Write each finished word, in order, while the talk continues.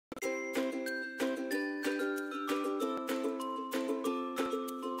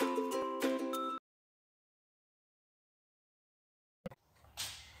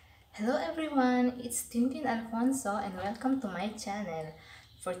Hello everyone! It's Alfonso and welcome to my channel.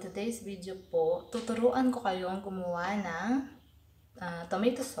 For today's video po, tuturuan ko kayo ang gumawa ng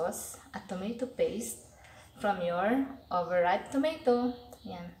tomato sauce at tomato paste from your overripe tomato.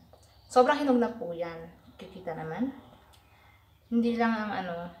 Yan. Sobrang hinog na po yan. Kikita naman. Hindi lang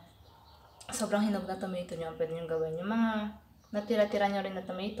ang sobrang hinog na tomato nyo, pwede nyo gawin. Yung mga natira-tira nyo rin na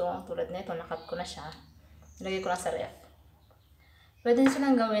tomato, tulad nito, nakat ko na siya. Ilagay ko na sa ref. Pwede nyo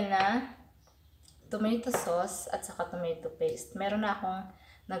silang gawin na tomato sauce at saka tomato paste. Meron na akong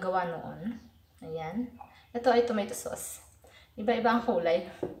nagawa noon. Ayan. Ito ay tomato sauce. Iba-iba ang kulay.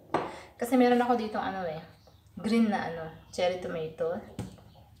 Kasi meron ako dito green na cherry tomato.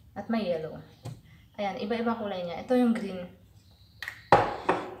 At may yellow. Ayan, iba-iba kulay niya. Ito yung green.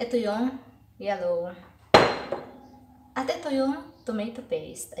 Ito yung yellow. At ito yung tomato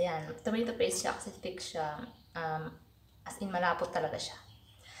paste. Ayan, tomato paste siya kasi thick siya. As in, malapot talaga siya.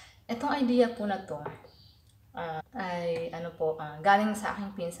 Itong idea po na to ay galing sa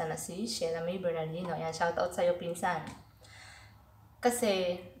aking pinsan na si Sheila May Bernardino. Ayan, shoutout sa'yo, pinsan.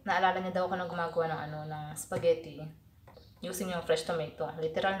 Kasi naalala niya daw ako na gumagawa ng spaghetti using yung fresh tomato.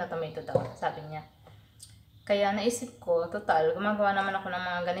 Literal na tomato daw, sabi niya. Kaya naisip ko, total, gumagawa naman ako ng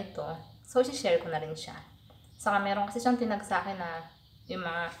mga ganito. So, share ko na rin siya. Saka meron kasi siyang tinag sa akin na yung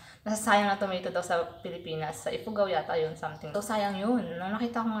mga nasasayang na tomato daw sa Pilipinas. Sa Ifugao yata yun, something. So, sayang yun. Nung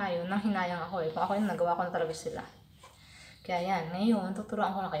nakita ko nga yun, nang hinayang ako eh. Kung ako yun, nagawa ko na talaga sila. Kaya yan, ngayon,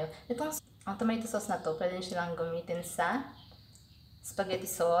 tuturuan ko na kayo. Ang tomato sauce na to, pwede nyo silang gamitin sa spaghetti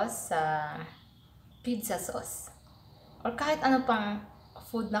sauce, sa pizza sauce. Or kahit ano pang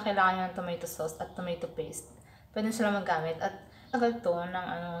food na kailangan nyo ng tomato sauce at tomato paste. Pwede nyo silang magamit. At tagal to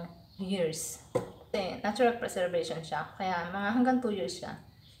ng years. Kasi natural preservation siya. Kaya mga hanggang 2 years siya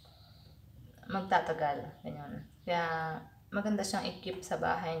magtatagal. Ganyan. Kaya maganda siyang i-keep sa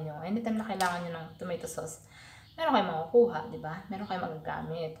bahay nyo. Anytime na kailangan nyo ng tomato sauce, meron kayong makukuha, di ba? Meron kayong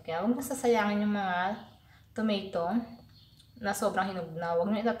magagamit. Kaya huwag nasasayangin yung mga tomato na sobrang hinog na.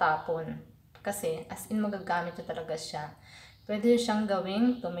 Huwag nyo itatapon. Kasi as in magagamit nyo talaga siya. Pwede nyo siyang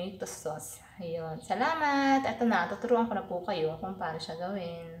gawing tomato sauce. Ayun. Salamat! Ito na. Tuturuan ko na po kayo kung paano siya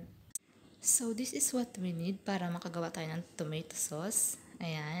gawin. So, this is what we need para makagawa tayo ng tomato sauce.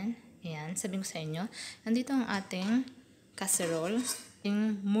 Ayan. Ayan, sabihin ko sa inyo. Nandito ang ating casserole.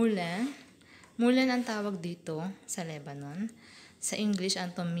 Yung moulin. Moulin ang tawag dito sa Lebanon. Sa English,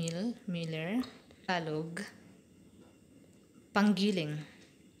 ang to miller, Tagalog, panggiling.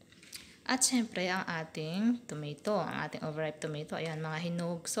 At syempre, ang ating tomato. Ang ating overripe tomato. Ayan, mga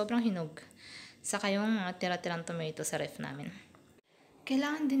hinog. Sobrang hinog. Saka yung mga tira-tirang tomato sa ref namin.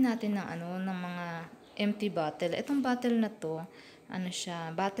 Kailangan din natin ng mga empty bottle. Itong bottle na to,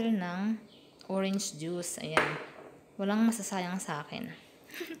 bottle ng orange juice. Ayan. Walang masasayang sa akin.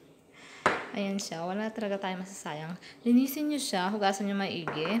 Ayan siya. Wala talaga tayong masasayang. Linisin nyo siya. Hugasan nyo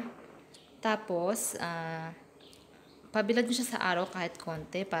maigi. Tapos, pabilad nyo siya sa araw kahit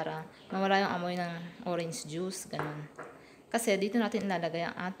konti para mawala yung amoy ng orange juice. Ganun. Kasi dito natin ilalagay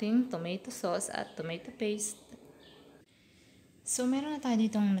ang ating tomato sauce at tomato paste. So, meron na tayo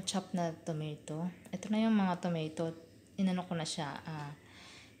ditong na-chop na tomato. Ito na yung mga tomato. Inano ko na siya.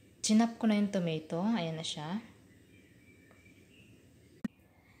 Chinap ko na yung tomato. Ayan na siya.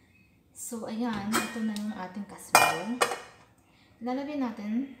 So, ayan. Ito na yung ating casserole. Lalagay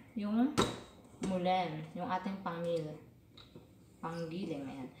natin yung moulin. Yung ating panggiling.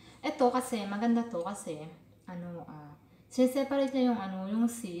 Ayan. Ito kasi, maganda to kasi, sineseparate niya yung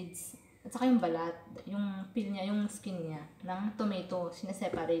seeds. At saka yung balat, yung peel niya, yung skin niya ng tomato,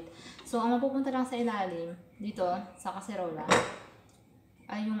 sineseparate. So, ang mapupunta lang sa ilalim, dito, sa kaserola,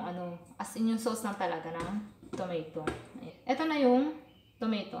 ay yung as in yung sauce lang talaga ng tomato. Ito na yung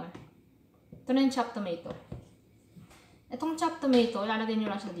tomato. Ito na yung chopped tomato. Itong chopped tomato, lalagay nyo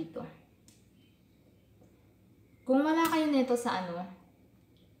lang siya dito. Kung wala kayo nito sa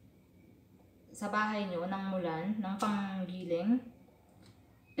sa bahay nyo, ng mulan, ng panggiling,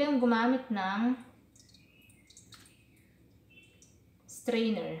 yung gumamit ng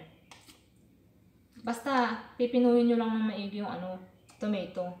strainer. Basta, pipinuhin nyo lang ng maigi yung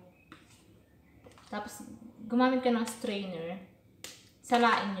tomato. Tapos, gumamit ka ng strainer.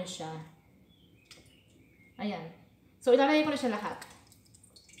 Salain nyo siya. Ayan. So, ilalagay ko na siya lahat.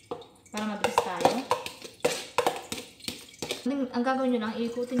 Para mabilis tayo. Ang gagawin nyo lang,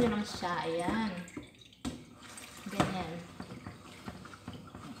 iikutin nyo lang siya. Ayan. Ganyan.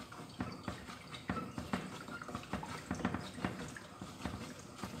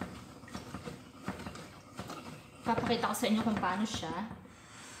 Ipapakita ko sa inyo kung paano siya.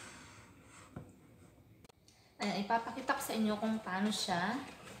 Ayan, ipapakita ko sa inyo kung paano siya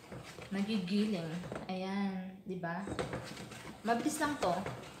Nagigiling. Ayan, 'di ba? Mabilis lang 'to.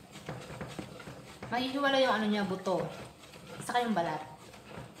 Mahihiwala yung ano niya, buto. Saka yung balat.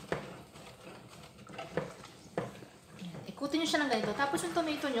 Ayan. Ikutin niyo siya ng ganito. Tapos yung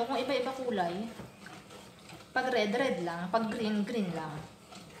tomato niyo, kung iba-iba kulay, pag red, red lang. Pag green, green lang.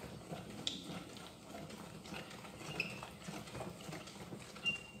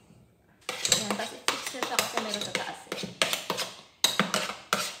 Ayan, tapos i-fix niyo siya kasi meron sa taas eh.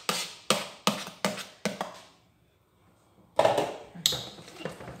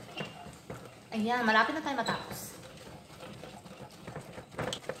 Ayan, malapit na tayo matapos.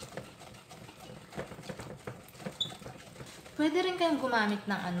 Pwede rin kayong gumamit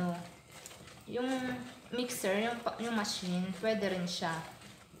ng ano, yung mixer, yung machine, pwede rin siya.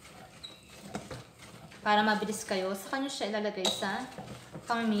 Para mabilis kayo, saka nyo siya ilalagay sa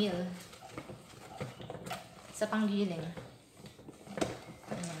pang-meal. Sa panggiling.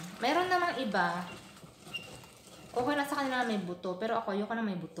 Ayan. Meron namang iba, okay na sa kanila may buto, pero ako ayoko na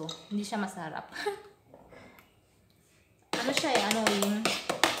may buto. Hindi siya masarap. Ano siya eh, annoying.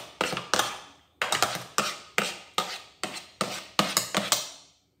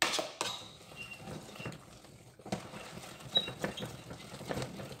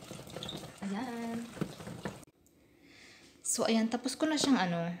 Ayan. So, ayan, tapos ko na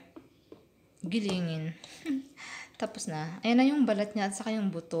siyang gilingin. Tapos na. Ayan na yung balat niya at saka yung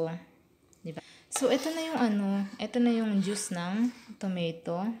buto. Diba? So, ito na yung ito na yung juice ng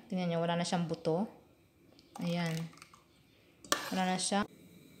tomato. Tingnan niyo, wala na siyang buto. Ayan. Wala na siya.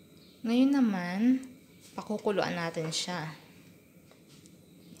 Ngayon naman, pakukuluan natin siya.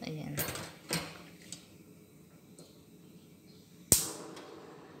 Ayan.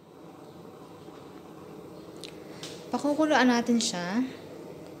 Pakukuluan natin siya.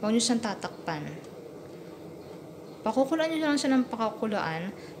 Huwag niyo siyang tatakpan. Pakukuluan niyo lang siya ng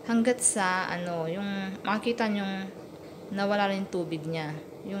pakukuluan hanggat sa yung makikita niyo nawala rin yung tubig niya.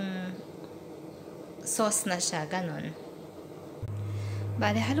 Yung sauce na siya, ganun.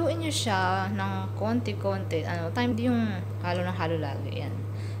 Bale, haluin niyo siya ng konti-konti. Time di yung halo ng halo lagi. Yan.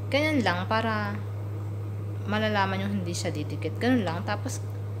 Ganyan lang para malalaman yung hindi siya didikit. Ganun lang. Tapos,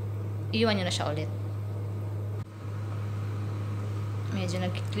 iwan niyo na siya ulit. Medyo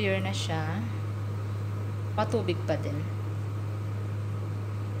nag-clear na siya. Patubig pa din.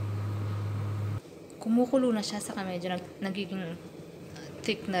 Kumukulo na siya, saka medyo nagiging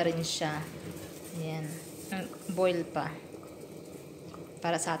thick na rin siya. Ayan. Boil pa.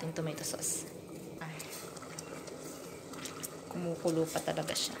 Para sa ating tomato sauce. Kumukulo pa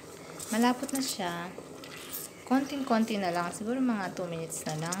talaga siya. Malapot na siya. Konting-konti na lang. Siguro mga 2 minutes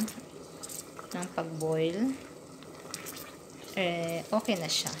na lang ng pag-boil. Okay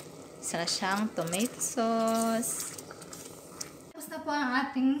na siya. Isa na siyang tomato sauce. Tapos na po ang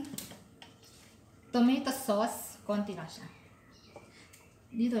ating tomato sauce. Konti lang siya.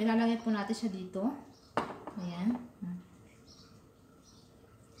 Dito, ilalagay po natin siya dito. Ayan.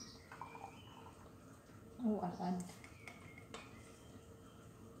 Oh, agad.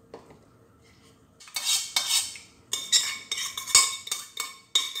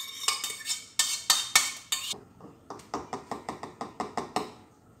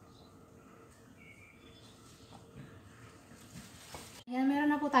 Ayan,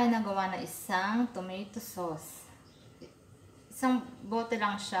 meron na po tayo nagawa na isang tomato sauce. Isang bote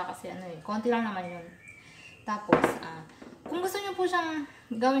lang siya kasi konti lang naman yun. Tapos, kung gusto niyo po siyang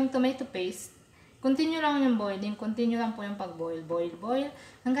gawing tomato paste, continue lang yung boiling, continue lang po yung pag-boil, boil,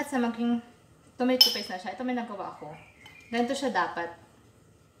 hanggat sa maging tomato paste na siya. Ito may nagawa ako. Ganito siya dapat.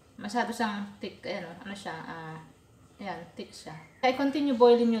 Masyado siyang thick, ayan thick siya. Kaya continue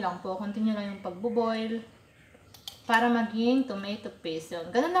boiling nyo lang po, continue lang yung pagbo-boil, para maging tomato paste yun.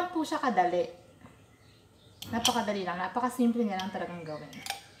 Ganun lang po siya kadali. Napakadali lang. Napakasimple niya lang talagang gawin.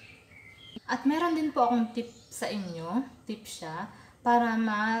 At meron din po akong tip sa inyo. Tip siya. Para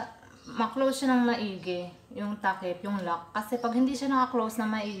ma-close siya ng maigi. Yung takip, yung lock. Kasi pag hindi siya naka-close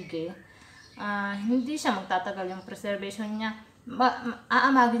na maigi, hindi siya magtatagal yung preservation niya.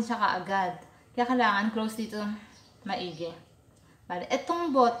 Aamagin siya kaagad. Kaya kailangan close dito maigi. Bale,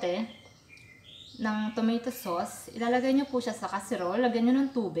 etong bote ng tomato sauce, ilalagay nyo po siya sa casserole, lagyan nyo ng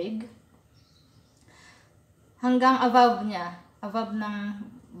tubig hanggang above niya, above ng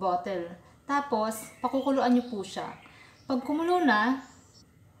bottle. Tapos, pakukuluan nyo po siya. Pag kumulo na,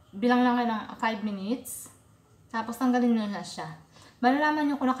 bilang lang kayo ng 5 minutes, tapos tanggalin nyo na siya. Malalaman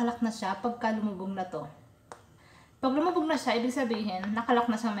nyo kung nakalak na siya pagka lumubog na to. Pag lumubog na siya, ibig sabihin, nakalak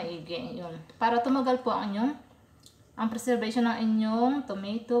na siya maigi. Yun. Para tumagal po ang preservation ng inyong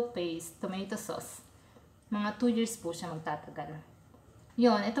tomato paste, tomato sauce. Mga 2 years po siya magtatagal.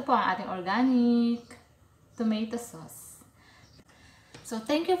 Yun, ito po ang ating organic tomato sauce. So,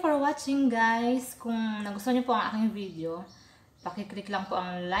 thank you for watching guys. Kung nagustuhan niyo po ang aking video, pakiclick lang po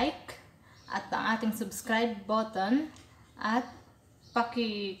ang like at ang ating subscribe button at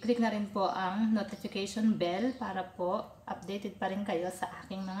paki-click na rin po ang notification bell para po updated pa rin kayo sa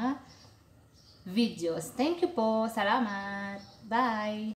aking mga videos. Thank you po. Salamat. Bye!